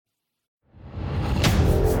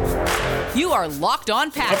You are Locked On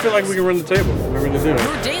Packers. I feel like we can run the table. We're going to do it.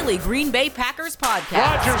 Your daily Green Bay Packers podcast.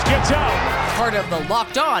 Rodgers gets out. Part of the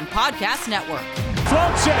Locked On Podcast Network.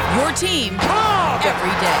 Floats it. Your team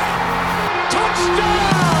every day.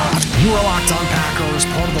 Touchdown! You are Locked On Packers,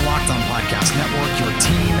 part of the Locked On Podcast Network, your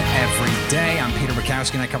team every day. I'm Peter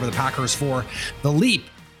McAfee, and I cover the Packers for The Leap,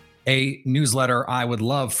 a newsletter I would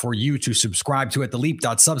love for you to subscribe to at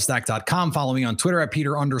theleap.substack.com. Follow me on Twitter at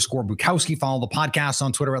Peter_Bukowski. Follow the podcast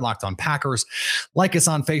on Twitter at Locked On Packers. Like us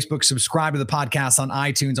on Facebook. Subscribe to the podcast on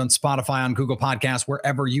iTunes, on Spotify, on Google Podcasts.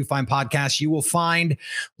 Wherever you find podcasts, you will find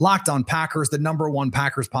Locked On Packers, the #1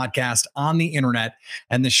 Packers podcast on the internet,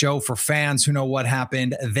 and the show for fans who know what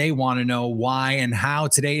happened. They want to know why and how.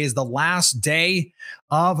 Today is the last day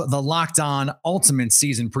of the Locked On Ultimate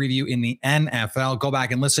Season Preview in the NFL. Go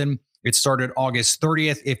back and listen. It started August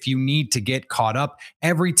 30th. If you need to get caught up,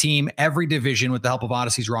 every team, every division, with the help of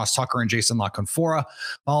Odyssey's Ross Tucker and Jason La Canfora,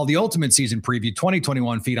 follow the Ultimate Season Preview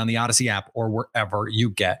 2021 feed on the Odyssey app or wherever you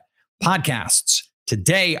get podcasts.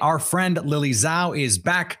 Today, our friend Lily Zhao is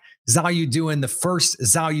back. Zhao You Doin, the first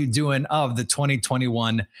Zhao You Doin of the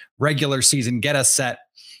 2021 regular season. Get us set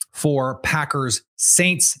for Packers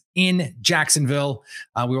Saints in Jacksonville.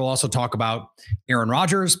 We will also talk about Aaron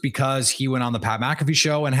Rodgers because he went on the Pat McAfee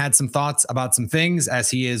Show and had some thoughts about some things,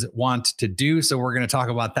 as he is wont to do. So we're going to talk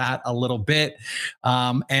about that a little bit.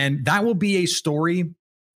 And that will be a story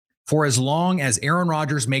for as long as Aaron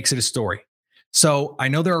Rodgers makes it a story. So I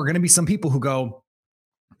know there are going to be some people who go,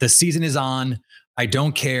 the season is on. I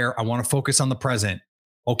don't care. I want to focus on the present.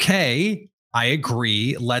 Okay, I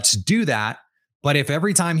agree. Let's do that. But if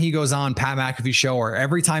every time he goes on Pat McAfee Show or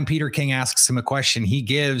every time Peter King asks him a question, he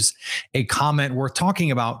gives a comment worth talking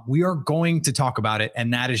about, we are going to talk about it.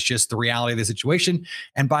 And that is just the reality of the situation.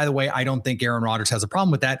 And by the way, I don't think Aaron Rodgers has a problem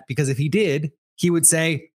with that, because if he did, he would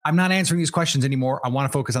say, I'm not answering these questions anymore. I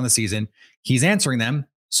want to focus on the season. He's answering them.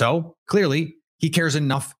 So clearly he cares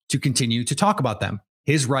enough to continue to talk about them.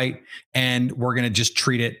 His right. And we're going to just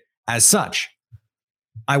treat it as such.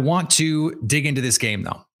 I want to dig into this game,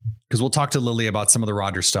 though, because we'll talk to Lily about some of the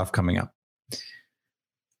Rodgers stuff coming up.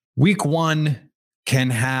 Week 1 can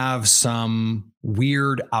have some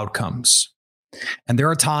weird outcomes. And there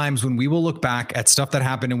are times when we will look back at stuff that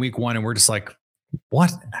happened in week 1 and we're just like,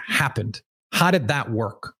 what happened? How did that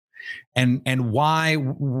work? And why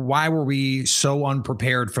were we so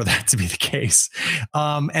unprepared for that to be the case?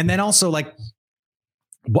 And then also, like,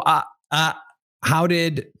 how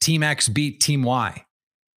did Team X beat Team Y?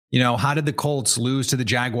 You know, how did the Colts lose to the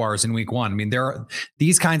Jaguars in week 1? I mean, there are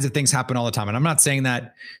these kinds of things happen all the time. And I'm not saying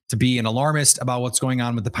that to be an alarmist about what's going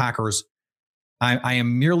on with the Packers. I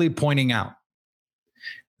am merely pointing out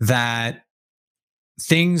that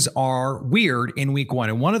things are weird in week 1.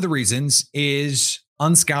 And one of the reasons is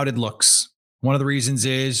unscouted looks. One of the reasons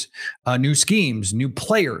is new schemes, new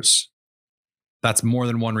players. That's more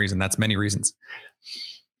than one reason. That's many reasons.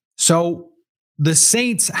 So the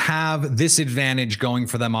Saints have this advantage going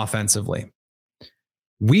for them offensively.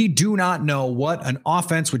 We do not know what an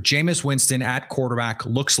offense with Jameis Winston at quarterback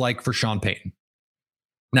looks like for Sean Payton.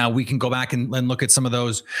 Now, we can go back and look at some of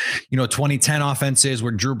those, 2010 offenses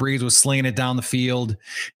where Drew Brees was slinging it down the field,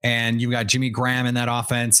 and you've got Jimmy Graham in that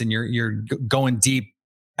offense, and you're going deep.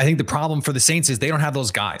 I think the problem for the Saints is they don't have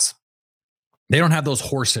those guys. They don't have those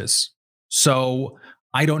horses. So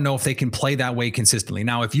I don't know if they can play that way consistently.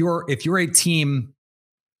 Now, if you're a team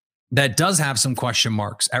that does have some question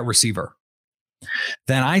marks at receiver,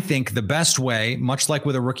 then I think the best way, much like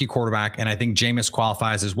with a rookie quarterback, and I think Jameis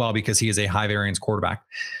qualifies as well because he is a high variance quarterback,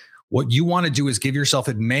 what you want to do is give yourself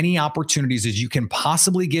as many opportunities as you can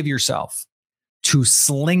possibly give yourself to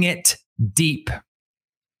sling it deep,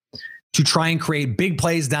 to try and create big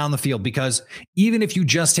plays down the field. Because even if you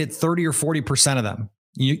just hit 30 or 40% of them,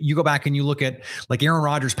 you go back and you look at like Aaron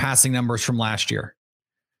Rodgers' passing numbers from last year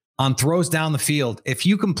on throws down the field. If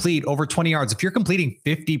you complete over 20 yards, if you're completing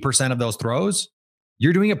 50% of those throws,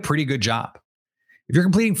 you're doing a pretty good job. If you're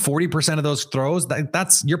completing 40% of those throws,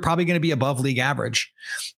 you're probably going to be above league average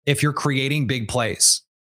if you're creating big plays.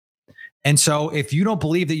 And so if you don't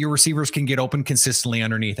believe that your receivers can get open consistently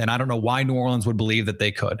underneath, and I don't know why New Orleans would believe that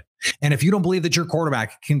they could. And if you don't believe that your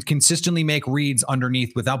quarterback can consistently make reads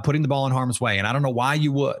underneath without putting the ball in harm's way, and I don't know why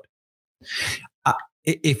you would.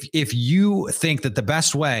 If you think that the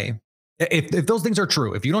best way, if those things are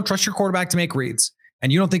true, if you don't trust your quarterback to make reads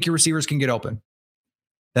and you don't think your receivers can get open,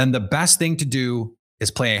 then the best thing to do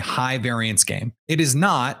is play a high variance game. It is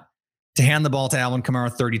not to hand the ball to Alvin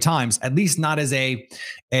Kamara 30 times, at least not as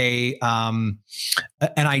an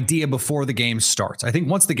idea before the game starts. I think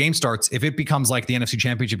once the game starts, if it becomes like the NFC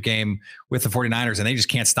Championship game with the 49ers and they just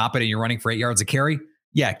can't stop it and you're running for 8 yards a carry,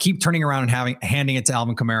 yeah, keep turning around and handing it to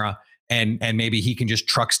Alvin Kamara, and maybe he can just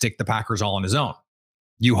truck stick the Packers all on his own.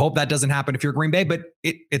 You hope that doesn't happen if you're Green Bay, but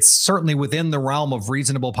it's certainly within the realm of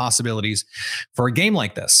reasonable possibilities for a game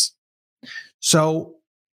like this. So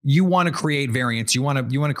you want to create variance. You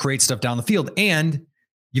want to create stuff down the field, and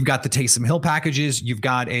you've got the Taysom Hill packages. You've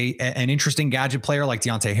got an interesting gadget player like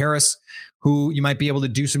Deontay Harris, who you might be able to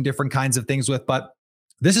do some different kinds of things with. But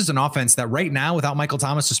this is an offense that right now, without Michael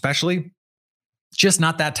Thomas especially, just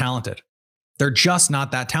not that talented. They're just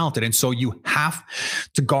not that talented. And so you have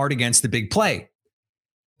to guard against the big play.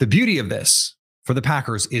 The beauty of this for the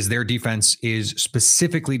Packers is their defense is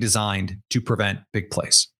specifically designed to prevent big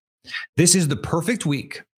plays. This is the perfect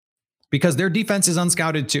week because their defense is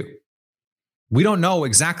unscouted too. We don't know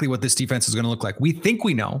exactly what this defense is going to look like. We think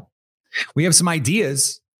we know. We have some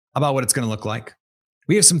ideas about what it's going to look like.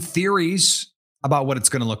 We have some theories about what it's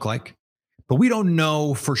going to look like, but we don't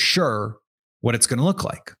know for sure what it's going to look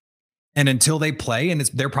like. And until they play, and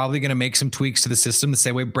they're probably going to make some tweaks to the system the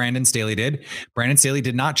same way Brandon Staley did. Brandon Staley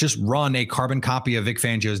did not just run a carbon copy of Vic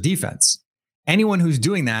Fangio's defense. Anyone who's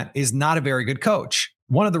doing that is not a very good coach.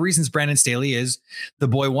 One of the reasons Brandon Staley is the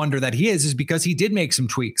boy wonder that he is because he did make some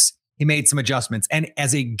tweaks. He made some adjustments. And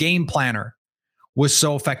as a game planner was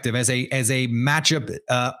so effective, as a matchup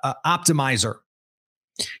optimizer,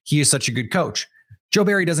 he is such a good coach. Joe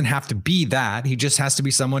Barry doesn't have to be that. He just has to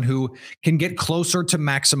be someone who can get closer to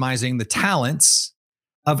maximizing the talents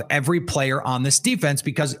of every player on this defense,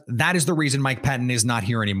 because that is the reason Mike Patton is not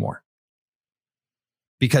here anymore.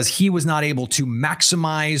 Because he was not able to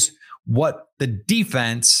maximize what the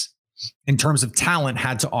defense in terms of talent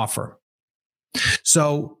had to offer.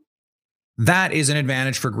 So that is an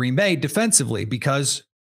advantage for Green Bay defensively, because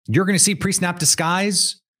you're going to see pre-snap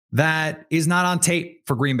disguise that is not on tape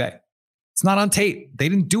for Green Bay. It's not on tape. They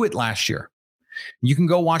didn't do it last year. You can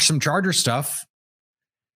go watch some Charger stuff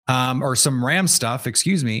or some Rams stuff.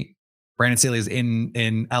 Excuse me. Brandon Staley is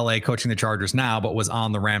in LA coaching the Chargers now, but was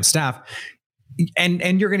on the Rams staff.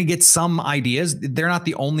 And you're going to get some ideas. They're not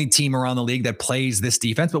the only team around the league that plays this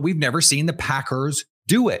defense, but we've never seen the Packers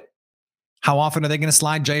do it. How often are they going to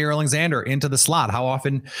slide Jair Alexander into the slot? How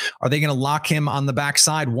often are they going to lock him on the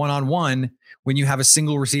backside one-on-one when you have a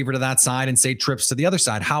single receiver to that side and say trips to the other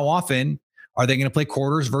side? How often are they going to play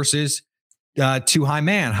quarters versus two high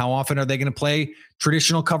man? How often are they going to play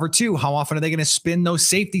traditional cover two? How often are they going to spin those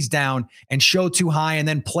safeties down and show two high and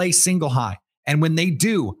then play single high? And when they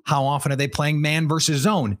do, how often are they playing man versus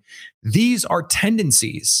zone? These are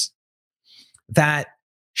tendencies that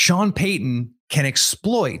Sean Payton can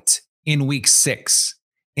exploit in week 6,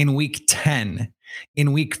 in week 10,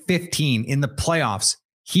 in week 15, in the playoffs.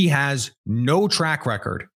 He has no track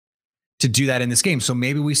record to do that in this game. So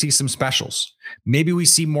maybe we see some specials. Maybe we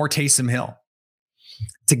see more Taysom Hill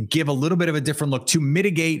to give a little bit of a different look, to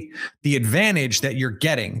mitigate the advantage that you're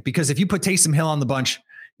getting. Because if you put Taysom Hill on the bunch,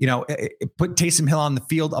 put Taysom Hill on the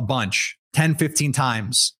field a bunch, 10, 15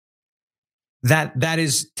 times, that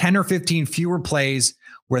is 10 or 15 fewer plays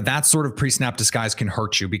where that sort of pre-snap disguise can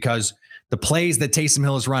hurt you, because the plays that Taysom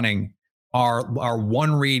Hill is running are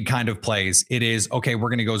one read kind of plays. It is, okay, we're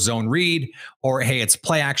going to go zone read, or hey, it's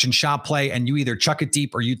play action shot play, and you either chuck it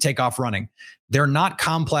deep or you take off running. They're not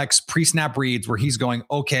complex pre-snap reads where he's going,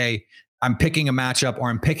 okay, I'm picking a matchup, or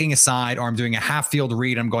I'm picking a side, or I'm doing a half field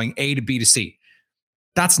read. I'm going A to B to C.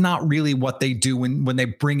 That's not really what they do when they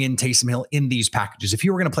bring in Taysom Hill in these packages. If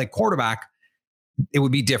you were going to play quarterback, it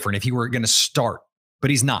would be different if he were going to start, but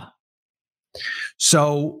he's not.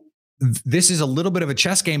 So this is a little bit of a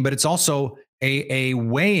chess game, but it's also a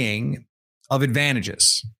weighing of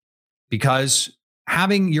advantages, because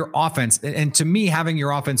having your offense, and to me, having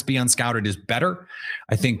your offense be unscouted is better.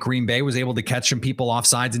 I think Green Bay was able to catch some people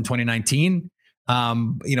offsides in 2019,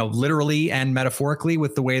 literally and metaphorically,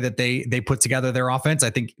 with the way that they put together their offense. I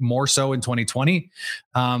think more so in 2020,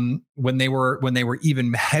 when they were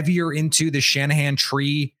even heavier into the Shanahan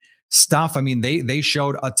tree stuff. I mean, they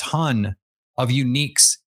showed a ton of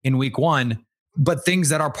uniques in week 1, but things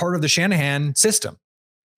that are part of the Shanahan system.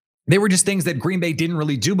 They were just things that Green Bay didn't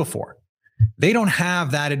really do before. They don't have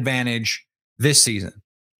that advantage this season.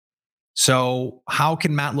 So how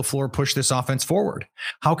can Matt LaFleur push this offense forward?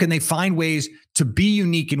 How can they find ways to be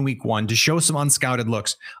unique in week 1, to show some unscouted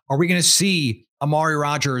looks? Are we going to see Amari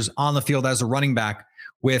Rodgers on the field as a running back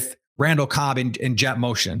with Randall Cobb in jet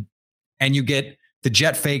motion, and you get the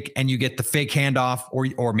jet fake and you get the fake handoff,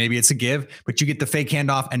 or maybe it's a give, but you get the fake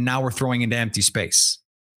handoff and now we're throwing into empty space?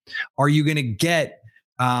 Are you going to get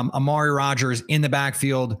Amari Rodgers in the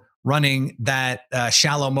backfield running that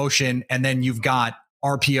shallow motion, and then you've got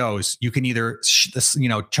RPOs? You can either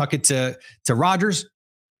chuck it to Rodgers,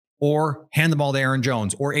 or hand the ball to Aaron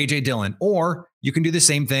Jones or AJ Dillon, or you can do the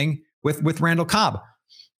same thing with Randall Cobb.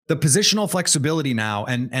 The positional flexibility now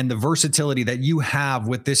and the versatility that you have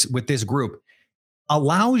with this group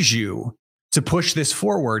allows you to push this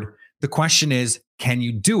forward. The question is, can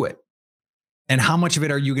you do it? And how much of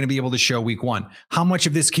it are you going to be able to show week one? How much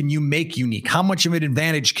of this can you make unique? How much of an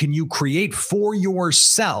advantage can you create for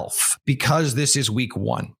yourself because this is week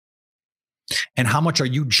one? And how much are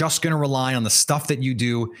you just going to rely on the stuff that you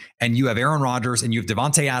do? And you have Aaron Rodgers and you have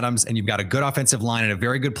Devontae Adams and you've got a good offensive line and a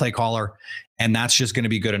very good play caller. And that's just going to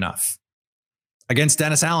be good enough. Against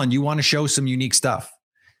Dennis Allen, you want to show some unique stuff.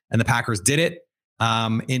 And the Packers did it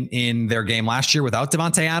in their game last year without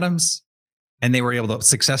Devontae Adams. And they were able to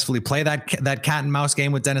successfully play that cat and mouse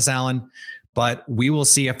game with Dennis Allen. But we will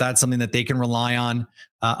see if that's something that they can rely on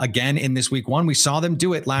again in this week one. We saw them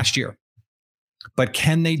do it last year. But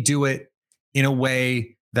can they do it in a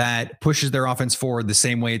way that pushes their offense forward the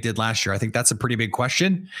same way it did last year? I think that's a pretty big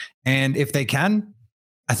question. And if they can,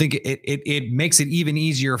 I think it makes it even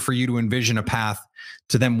easier for you to envision a path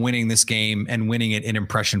to them winning this game and winning it in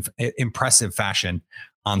impressive fashion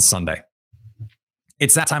on Sunday.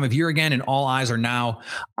 It's that time of year again, and all eyes are now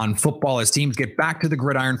on football as teams get back to the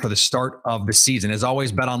gridiron for the start of the season. As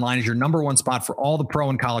always, BetOnline is your number one spot for all the pro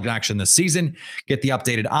and college action this season. Get the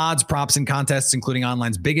updated odds, props, and contests, including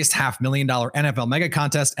online's biggest $500,000 NFL mega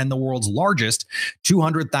contest and the world's largest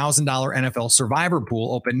 $200,000 NFL survivor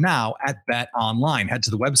pool, open now at BetOnline. Head to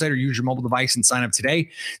the website or use your mobile device and sign up today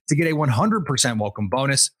to get a 100% welcome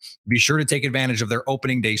bonus. Be sure to take advantage of their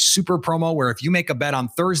opening day super promo, where if you make a bet on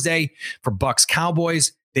Thursday for Bucks Cowboys,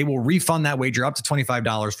 they will refund that wager up to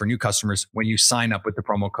 $25 for new customers when you sign up with the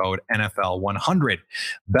promo code NFL100.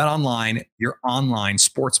 BetOnline, your online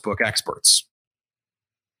sportsbook experts.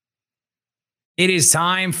 It is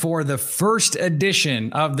time for the first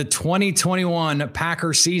edition of the 2021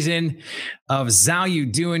 Packers season of Zhao You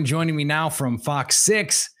Doin. Joining me now from Fox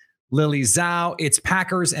 6, Lily Zhao. It's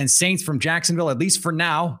Packers and Saints from Jacksonville, at least for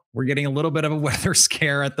now. We're getting a little bit of a weather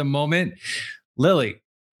scare at the moment. Lily,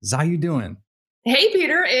 Zhao You Doin? Hey,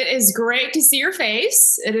 Peter, it is great to see your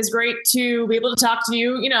face. It is great to be able to talk to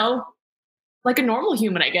you, like a normal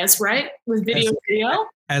human, I guess, right? With video.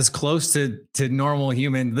 As close to normal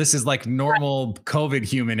human. This is like normal COVID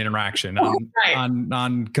human interaction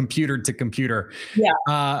on computer to computer.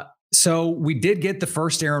 Yeah. So we did get the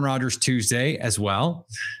first Aaron Rodgers Tuesday as well.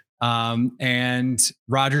 And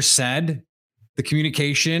Rodgers said the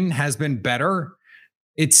communication has been better.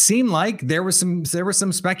 It seemed like there was some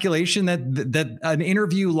speculation that an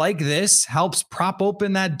interview like this helps prop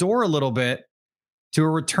open that door a little bit to a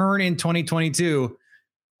return in 2022.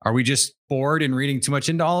 Are we just bored and reading too much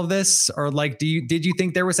into all of this? Or like, did you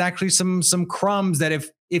think there was actually some crumbs that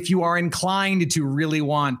if you are inclined to really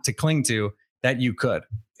want to cling to, that you could?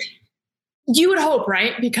 You would hope,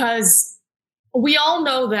 right? Because we all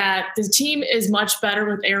know that the team is much better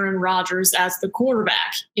with Aaron Rodgers as the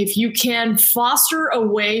quarterback. If you can foster a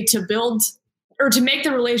way to build or to make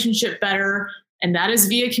the relationship better, and that is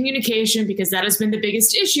via communication, because that has been the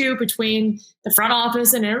biggest issue between the front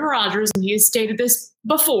office and Aaron Rodgers. And he has stated this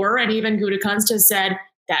before, and even Gutekunst has said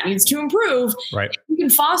that needs to improve. Right. If you can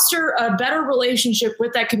foster a better relationship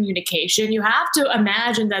with that communication, you have to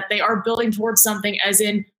imagine that they are building towards something, as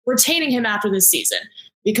in retaining him after this season.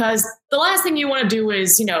 Because the last thing you want to do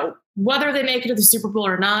is, whether they make it to the Super Bowl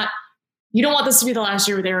or not, you don't want this to be the last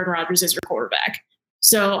year with Aaron Rodgers as your quarterback.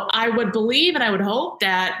 So I would believe and I would hope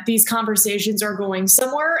that these conversations are going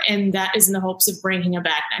somewhere, and that is in the hopes of bringing him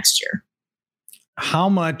back next year. How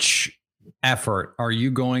much effort are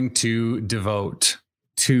you going to devote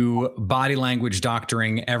to body language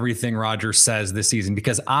doctoring everything Rodgers says this season?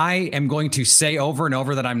 Because I am going to say over and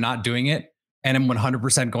over that I'm not doing it, and I'm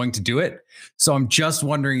 100% going to do it. So I'm just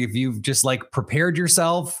wondering if you've just like prepared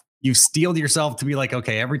yourself, you've steeled yourself to be like,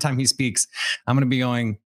 okay, every time he speaks, I'm going to be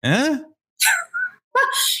going, eh?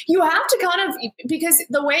 You have to kind of, because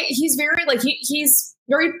the way he's very he's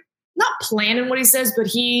very not planning what he says, but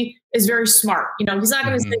he is very smart. He's not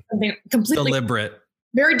going to say something completely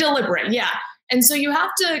very deliberate. Yeah. And so you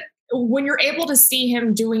have to, when you're able to see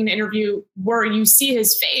him doing an interview where you see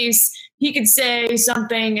his face, he could say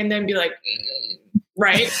something and then be like,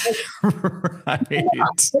 right? Right.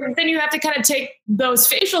 But then you have to kind of take those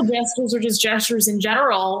facial gestures or just gestures in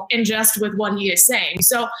general and just with what he is saying.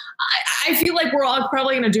 So I feel like we're all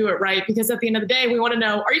probably going to do it right, because at the end of the day, we want to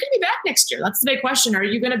know, are you going to be back next year? That's the big question. Are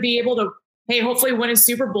you going to be able to, hey, hopefully win a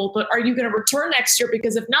Super Bowl, but are you going to return next year?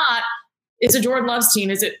 Because if not, is it Jordan Love's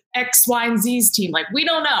team? Is it X, Y, and Z's team? Like, we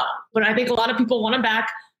don't know. But I think a lot of people want him back.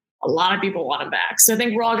 A lot of people want him back. So I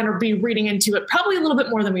think we're all going to be reading into it probably a little bit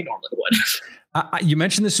more than we normally would. You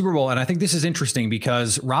mentioned the Super Bowl, and I think this is interesting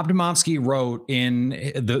because Rob Demovsky wrote in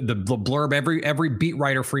the blurb. Every beat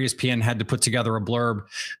writer for ESPN had to put together a blurb,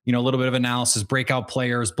 a little bit of analysis, breakout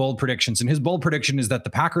players, bold predictions. And his bold prediction is that the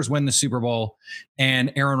Packers win the Super Bowl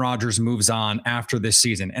and Aaron Rodgers moves on after this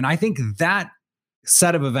season. And I think that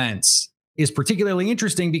set of events is particularly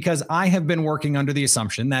interesting because I have been working under the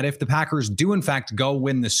assumption that if the Packers do in fact go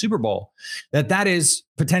win the Super Bowl, that is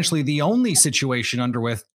potentially the only situation under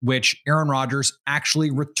which Aaron Rodgers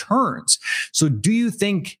actually returns. So do you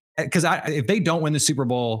think, because if they don't win the Super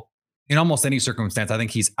Bowl in almost any circumstance, I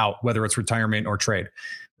think he's out, whether it's retirement or trade.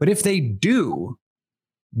 But if they do,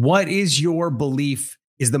 what is your belief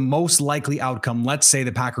is the most likely outcome? Let's say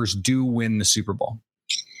the Packers do win the Super Bowl.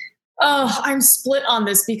 Oh, I'm split on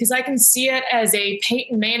this because I can see it as a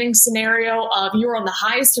Peyton Manning scenario of you're on the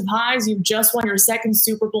highest of highs. You've just won your second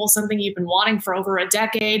Super Bowl, something you've been wanting for over a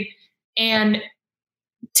decade. And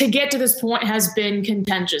to get to this point has been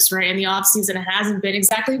contentious, right? In the offseason, it hasn't been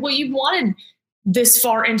exactly what you wanted this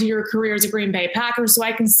far into your career as a Green Bay Packer. So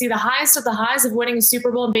I can see the highest of the highs of winning a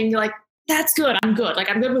Super Bowl and being like, that's good. I'm good. Like,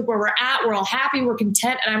 I'm good with where we're at. We're all happy. We're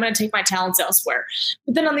content. And I'm going to take my talents elsewhere.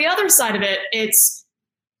 But then on the other side of it,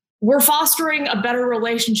 we're fostering a better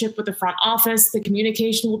relationship with the front office. The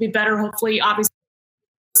communication will be better. Hopefully, obviously,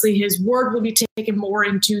 his word will be taken more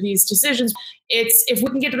into these decisions. If we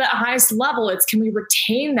can get to that highest level, can we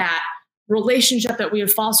retain that relationship that we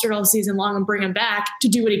have fostered all season long and bring him back to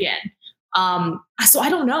do it again? So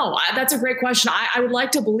I don't know. That's a great question. I would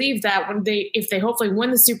like to believe that if they hopefully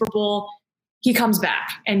win the Super Bowl, he comes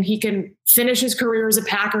back and he can finish his career as a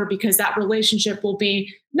Packer because that relationship will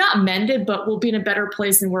be not mended, but will be in a better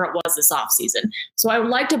place than where it was this offseason. So I would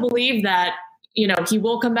like to believe that, he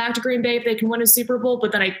will come back to Green Bay if they can win a Super Bowl,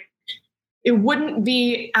 but then it wouldn't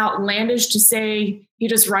be outlandish to say he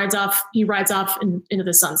rides off into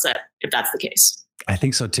the sunset if that's the case. I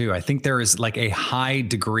think so too. I think there is like a high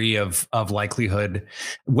degree of likelihood,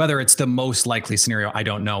 whether it's the most likely scenario, I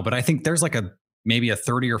don't know, but I think there's like maybe a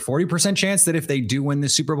 30 or 40% chance that if they do win the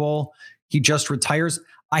Super Bowl, he just retires.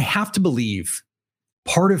 I have to believe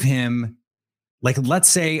part of him, like let's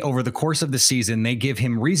say over the course of the season, they give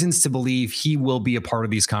him reasons to believe he will be a part of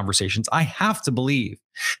these conversations. I have to believe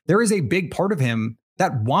there is a big part of him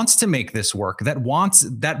that wants to make this work, that wants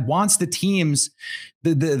the teams,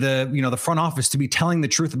 the front office to be telling the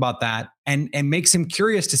truth about that and makes him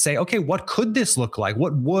curious to say, okay, what could this look like?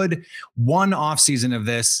 What would one offseason of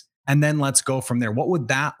this? And then let's go from there. What would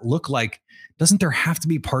that look like? Doesn't there have to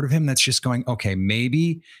be part of him that's just going, okay,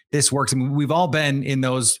 maybe this works? I mean, we've all been in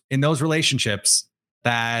those relationships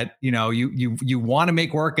that, you want to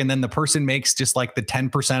make work and then the person makes just like the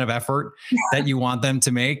 10% of effort that you want them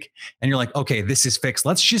to make. And you're like, okay, this is fixed.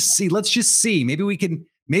 Let's just see. Maybe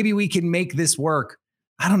we can make this work.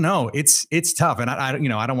 I don't know. It's tough. And I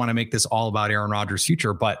don't want to make this all about Aaron Rodgers'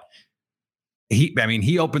 future, but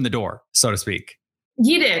he opened the door, so to speak.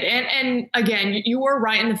 He did. And again, you were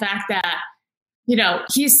right in the fact that,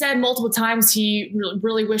 he said multiple times he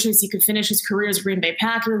really wishes he could finish his career as a Green Bay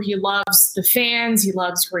Packer. He loves the fans. He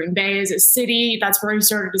loves Green Bay as a city. That's where he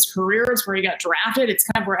started his career. It's where he got drafted. It's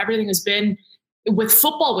kind of where everything has been with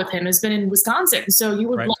football with him, has been in Wisconsin. So you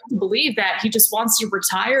would want to believe that he just wants to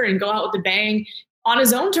retire and go out with a bang on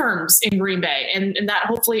his own terms in Green Bay. And that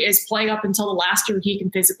hopefully is playing up until the last year he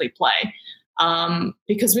can physically play.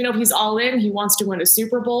 Because we know he's all in, he wants to win a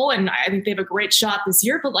Super Bowl, and I think they have a great shot this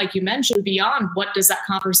year. But like you mentioned, beyond, what does that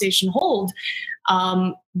conversation hold?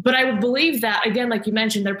 But I would believe that, again, like you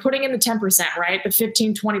mentioned, they're putting in the 10%, right? The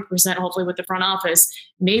 15, 20%, hopefully with the front office.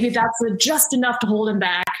 Maybe that's just enough to hold him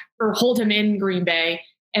back or hold him in Green Bay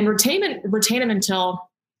and retain him until,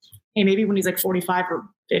 maybe when he's like 45 or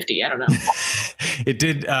 50. I don't know. It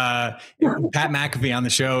did. Pat McAfee on the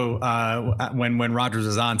show when Rodgers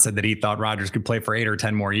was on said that he thought Rodgers could play for 8 or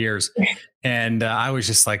 10 more years. And I was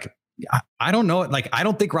just like, I don't know. Like, I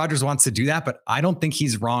don't think Rodgers wants to do that, but I don't think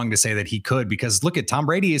he's wrong to say that he could, because look at Tom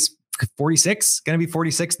Brady is 46, going to be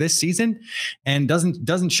 46 this season and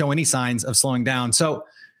doesn't show any signs of slowing down. So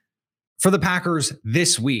for the Packers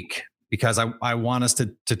this week, because I want us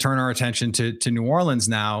to turn our attention to New Orleans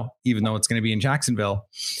now, even though it's going to be in Jacksonville.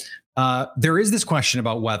 There is this question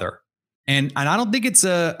about weather, and I don't think it's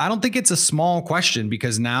a small question,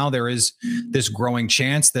 because now there is this growing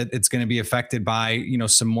chance that it's going to be affected by,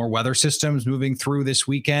 some more weather systems moving through this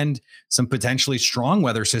weekend, some potentially strong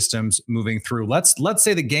weather systems moving through. Let's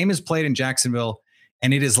say the game is played in Jacksonville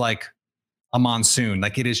and it is like a monsoon,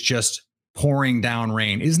 like it is just pouring down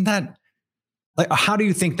rain. Isn't that like, how do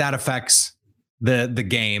you think that affects the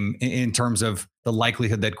game in terms of the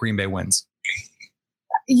likelihood that Green Bay wins?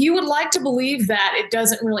 You would like to believe that it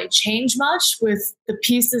doesn't really change much with the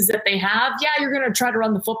pieces that they have. Yeah, you're going to try to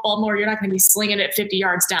run the football more. You're not going to be slinging it 50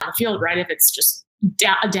 yards down the field, right? If it's just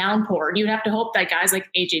a downpour, you'd have to hope that guys like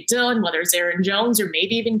AJ Dillon, whether it's Aaron Jones or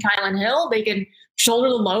maybe even Kylan Hill, they can shoulder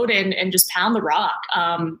the load and just pound the rock.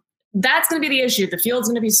 That's going to be the issue. The field's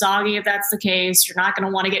going to be soggy if that's the case. You're not going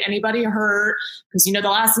to want to get anybody hurt because, the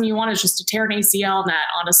last thing you want is just to tear an ACL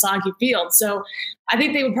on a soggy field. So I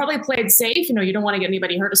think they would probably play it safe. You don't want to get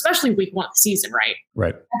anybody hurt, especially week 1 of the season, right?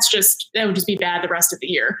 Right. That would just be bad the rest of the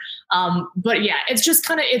year. But yeah, it's just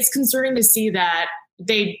it's concerning to see that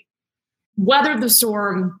they weathered the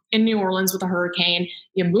storm in New Orleans with a hurricane.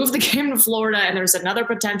 You move the game to Florida and there's another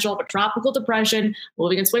potential of a tropical depression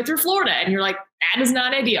moving its way through Florida. And you're like, that is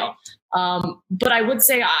not ideal. But I would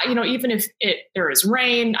say, even if there is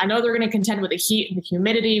rain, I know they're going to contend with the heat and the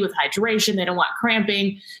humidity, with hydration. They don't want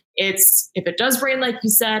cramping. If it does rain, like you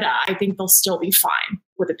said, I think they'll still be fine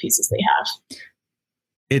with the pieces they have.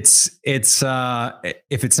 It's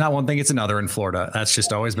if it's not one thing, it's another in Florida. That's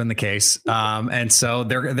just always been the case. And so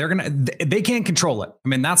they can't control it. I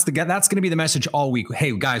mean, that's going to be the message all week.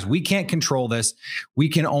 Hey guys, we can't control this. We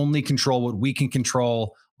can only control what we can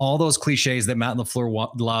control. All those cliches that Matt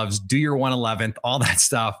LaFleur loves, do your 111th, all that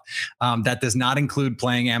stuff. That does not include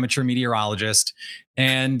playing amateur meteorologist.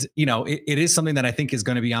 And, it is something that I think is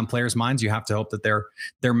going to be on players' minds. You have to hope that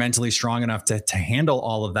they're mentally strong enough to handle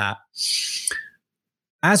all of that.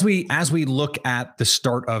 As we look at the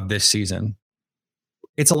start of this season,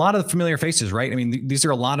 it's a lot of familiar faces, right? I mean, these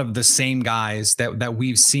are a lot of the same guys that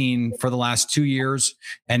we've seen for the last 2 years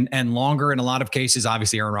and longer in a lot of cases.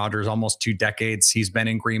 Obviously, Aaron Rodgers, almost 2 decades he's been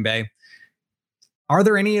in Green Bay. Are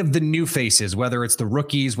there any of the new faces, whether it's the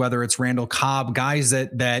rookies, whether it's Randall Cobb, guys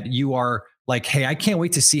that you are like, hey, I can't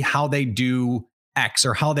wait to see how they do X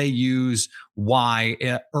or how they use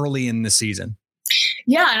Y early in the season?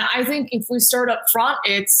 Yeah, and I think if we start up front,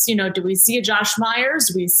 it's, do we see a Josh Myers?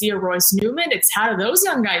 Do we see a Royce Newman? It's how do those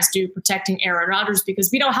young guys do protecting Aaron Rodgers? Because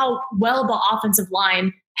we know how well the offensive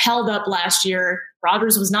line held up last year.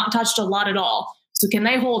 Rodgers was not touched a lot at all. So can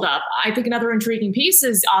they hold up? I think another intriguing piece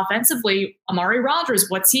is offensively, Amari Rodgers.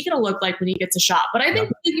 What's he going to look like when he gets a shot? But I think,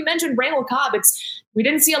 like you mentioned, Randall Cobb, we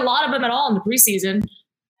didn't see a lot of him at all in the preseason.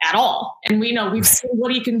 At all. And we know we've seen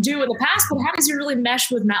what he can do in the past, but how does he really mesh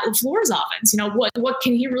with Matt LaFleur's offense? What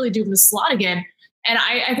can he really do in the slot again? And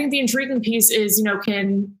I think the intriguing piece is,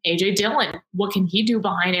 can AJ Dillon, what can he do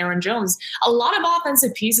behind Aaron Jones? A lot of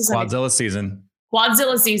offensive pieces. Quadzilla season.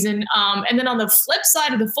 And then on the flip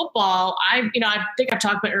side of the football, I think I've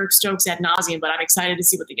talked about Eric Stokes ad nauseum, but I'm excited to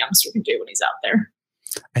see what the youngster can do when he's out there.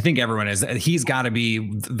 I think everyone is. He's got to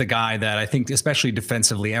be the guy that I think, especially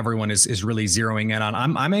defensively, everyone is really zeroing in on.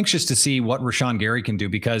 I'm anxious to see what Rashawn Gary can do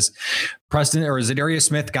because Zadarius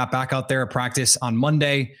Smith got back out there at practice on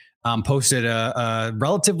Monday, posted a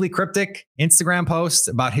relatively cryptic Instagram post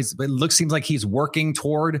about seems like he's working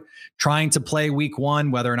toward trying to play week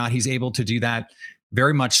 1, whether or not he's able to do that.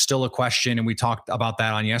 Very much still a question. And we talked about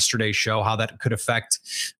that on yesterday's show, how that could affect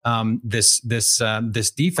this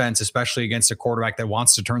defense, especially against a quarterback that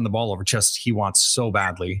wants to turn the ball over. He wants so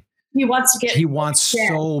badly. He wants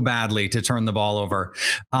so badly to turn the ball over.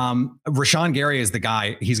 Rashawn Gary is the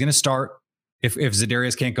guy. He's going to start if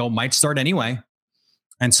Zadarius can't go, might start anyway.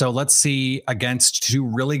 And so let's see against 2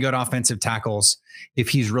 really good offensive tackles if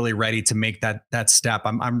he's really ready to make that step.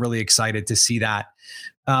 I'm really excited to see that.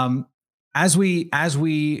 As we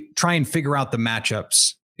try and figure out the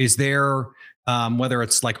matchups, is there, whether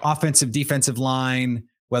it's like offensive, defensive line,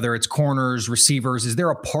 whether it's corners, receivers, is there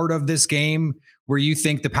a part of this game where you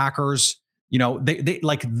think the Packers, they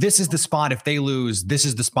like, this is the spot, if they lose, this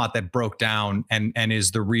is the spot that broke down and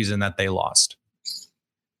is the reason that they lost?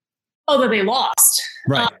 Oh, that they lost.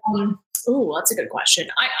 Right. That's a good question.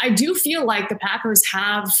 I do feel like the Packers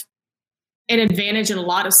have an advantage in a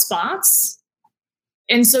lot of spots.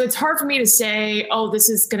 And so it's hard for me to say, this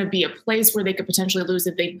is going to be a place where they could potentially lose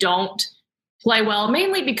if they don't play well,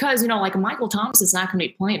 mainly because, like Michael Thomas is not going to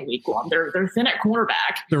be playing week 1. They're thin at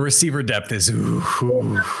cornerback. The receiver depth is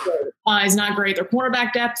not great. Their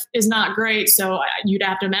cornerback depth is not great. So you'd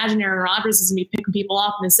have to imagine Aaron Rodgers is going to be picking people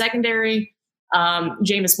off in the secondary.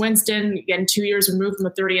 Jameis Winston, again, 2 years removed from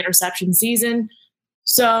a 30 interception season.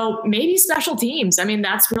 So maybe special teams. I mean,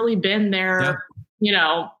 that's really been their,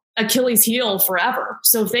 Achilles heel forever.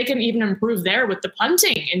 So if they can even improve there with the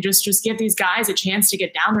punting and just give these guys a chance to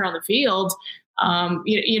get down there on the field,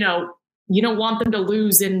 you don't want them to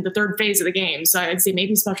lose in the third phase of the game. So I'd say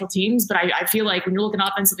maybe special teams, but I feel like when you're looking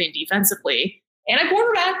offensively and defensively and a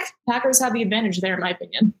quarterback, Packers have the advantage there, in my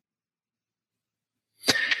opinion.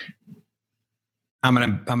 I'm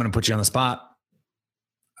gonna put you on the spot.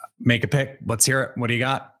 Make a pick. Let's hear it. What do you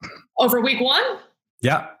got? Over week 1?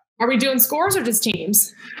 Yeah. Are we doing scores or just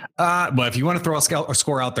teams? Well, if you want to throw a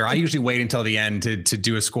score out there, I usually wait until the end to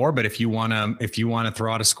do a score. But if you want to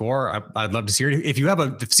throw out a score, I'd love to see it. If you have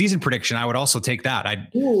a season prediction, I would also take that.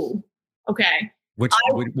 Ooh, okay.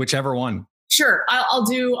 Whichever one. Sure, I'll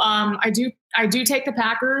do. I do take the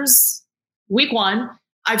Packers week 1.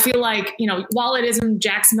 I feel like, while it is in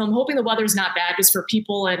Jacksonville, I'm hoping the weather's not bad just for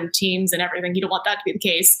people and teams and everything. You don't want that to be the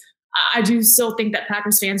case. I do still think that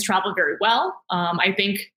Packers fans travel very well. I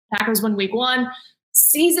think Packers win week 1.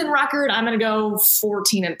 Season record, I'm going to go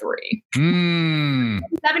 14-3.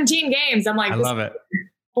 17 games. I'm like, I love it.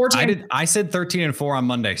 14. I said 13-4 on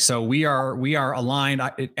Monday. So we are aligned.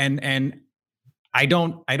 And I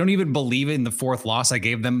don't even believe in the 4th loss. I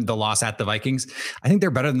gave them the loss at the Vikings. I think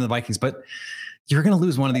they're better than the Vikings, but you're going to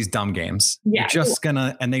lose one of these dumb games. Yeah. You're just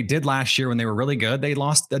and they did last year when they were really good. They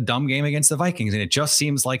lost a dumb game against the Vikings. And it just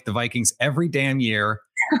seems like the Vikings every damn year,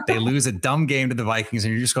 they lose a dumb game to the Vikings.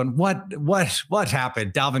 And you're just going, what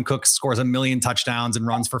happened? Dalvin Cook scores 1 million touchdowns and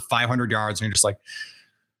runs for 500 yards. And you're just like,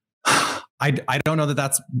 I don't know that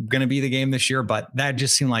that's going to be the game this year, but that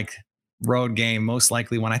just seemed like road game, most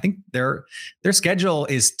likely one. I think their schedule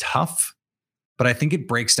is tough, but I think it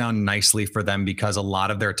breaks down nicely for them because a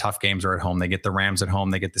lot of their tough games are at home. They get the Rams at home.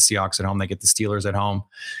 They get the Seahawks at home. They get the Steelers at home.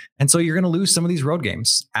 And so you're going to lose some of these road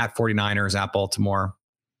games at 49ers, at Baltimore.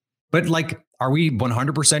 But are we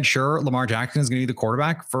 100% sure Lamar Jackson is going to be the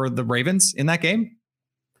quarterback for the Ravens in that game?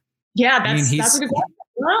 Yeah, that's a good question.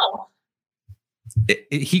 No.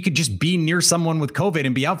 He could just be near someone with COVID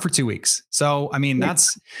and be out for 2 weeks. So, I mean,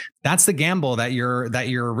 that's the gamble that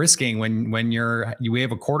you're risking when you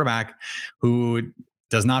have a quarterback who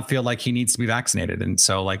does not feel like he needs to be vaccinated. And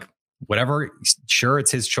so whatever, sure,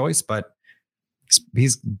 it's his choice, but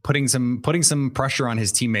he's putting some pressure on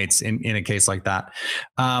his teammates in a case like that.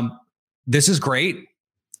 This is great.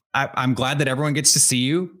 I'm glad that everyone gets to see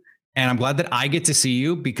you. And I'm glad that I get to see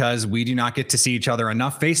you because we do not get to see each other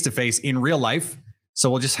enough face to face in real life. So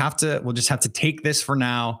we'll just have to take this for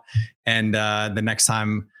now. And the next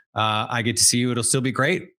time I get to see you, it'll still be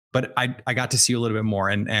great. But I got to see you a little bit more,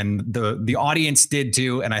 and the audience did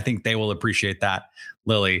too. And I think they will appreciate that.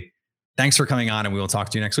 Lily, thanks for coming on, and we will talk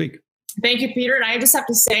to you next week. Thank you, Peter. And I just have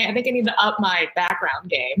to say, I think I need to up my background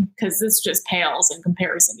game because this just pales in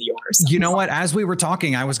comparison to yours. You know what? As we were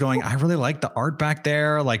talking, I was going, I really like the art back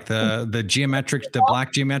there, like the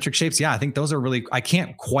black geometric shapes. Yeah, I think those are really, I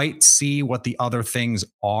can't quite see what the other things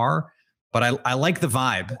are, but I like the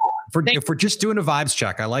vibe. If we're just doing a vibes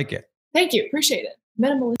check, I like it. Thank you. Appreciate it.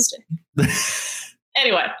 Minimalistic.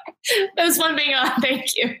 Anyway, it was fun being on.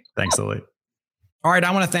 Thank you. Thanks, Lily. All right.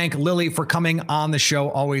 I want to thank Lily for coming on the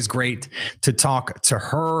show. Always great to talk to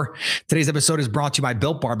her. Today's episode is brought to you by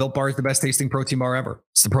Built Bar. Built Bar is the best tasting protein bar ever.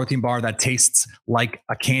 It's the protein bar that tastes like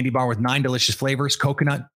a candy bar with 9 delicious flavors,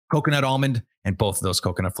 coconut, almond, and both of those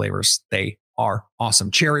coconut flavors. They are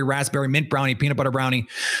awesome. Cherry, raspberry, mint brownie, peanut butter brownie,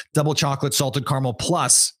 double chocolate, salted caramel,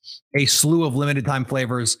 plus a slew of limited time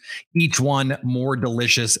flavors, each one more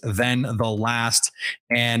delicious than the last.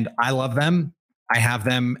 And I love them. I have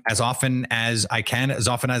them as often as I can, as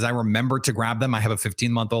often as I remember to grab them. I have a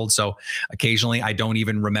 15-month-old, so occasionally I don't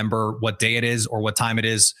even remember what day it is or what time it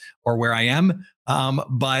is or where I am.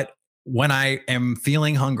 But when I am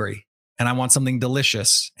feeling hungry and I want something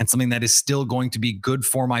delicious and something that is still going to be good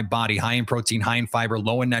for my body, high in protein, high in fiber,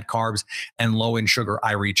 low in net carbs, and low in sugar,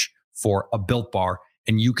 I reach for a Built Bar.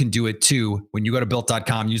 And you can do it too. When you go to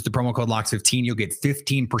built.com, use the promo code LOCKS15, you'll get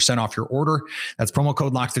 15% off your order. That's promo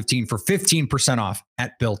code LOCKS15 for 15% off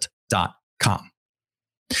at built.com.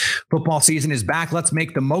 Football season is back. Let's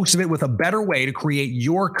make the most of it with a better way to create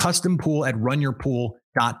your custom pool at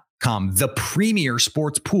runyourpool.com, the premier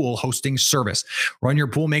sports pool hosting service. Run Your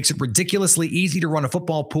Pool makes it ridiculously easy to run a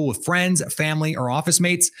football pool with friends, family, or office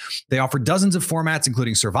mates. They offer dozens of formats,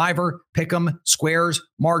 including Survivor, Pick'em, Squares,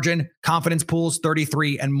 Margin, Confidence Pools,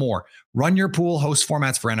 33, and more. Run Your Pool hosts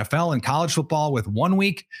formats for NFL and college football with 1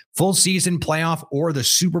 week, full season, playoff, or the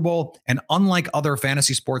Super Bowl. And unlike other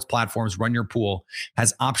fantasy sports platforms, Run Your Pool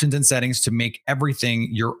has options and settings to make everything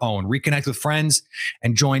your own. Reconnect with friends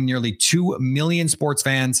and join nearly 2 million sports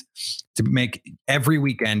fans to make every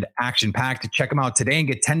weekend action-packed. Check them out today and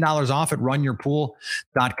get $10 off at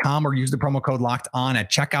runyourpool.com or use the promo code Locked On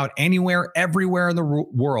at checkout. Anywhere, everywhere in the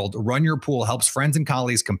world, Run Your Pool helps friends and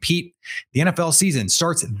colleagues compete. The NFL season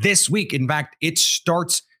starts this week. In fact, it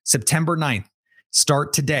starts September 9th.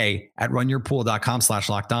 Start today at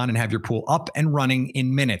runyourpool.com/lockedon and have your pool up and running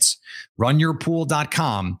in minutes.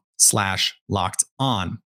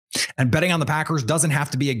 Runyourpool.com/lockedon. And betting on the Packers doesn't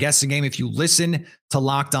have to be a guessing game. If you listen to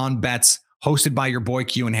Locked On Bets hosted by your boy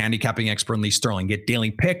Q and handicapping expert Lee Sterling. Get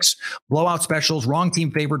daily picks, blowout specials, wrong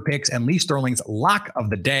team favorite picks, and Lee Sterling's lock of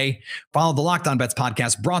the day. Follow the Locked On Bets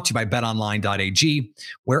podcast brought to you by betonline.ag,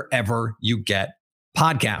 wherever you get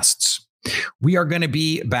podcasts. We are going to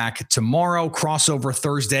be back tomorrow, crossover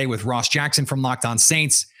Thursday with Ross Jackson from Locked On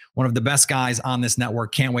Saints, one of the best guys on this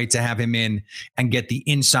network. Can't wait to have him in and get the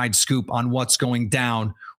inside scoop on what's going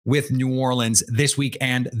down with New Orleans this week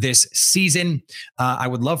and this season. I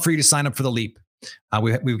would love for you to sign up for the Leap.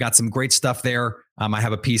 We've got some great stuff there. I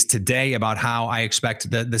have a piece today about how I expect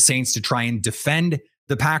the Saints to try and defend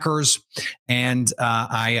the Packers, and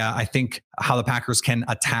I think how the Packers can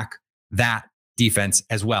attack that defense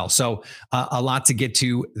as well. So a lot to get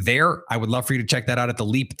to there. I would love for you to check that out at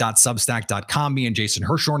theleap.substack.com. Me and Jason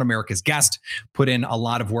Hirschhorn, America's guest, put in a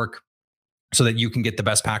lot of work so that you can get the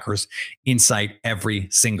best Packers insight every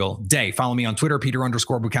single day. Follow me on Twitter,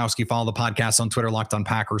 Peter_Bukowski. Follow the podcast on Twitter, Locked On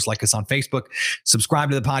Packers. Like us on Facebook. Subscribe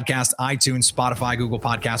to the podcast, iTunes, Spotify, Google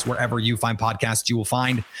Podcasts, wherever you find podcasts, you will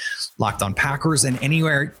find Locked On Packers. And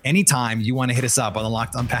anywhere, anytime you want to hit us up on the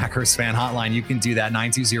Locked On Packers fan hotline, you can do that,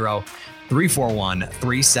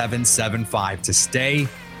 920-341-3775 to stay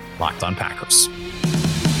Locked On Packers.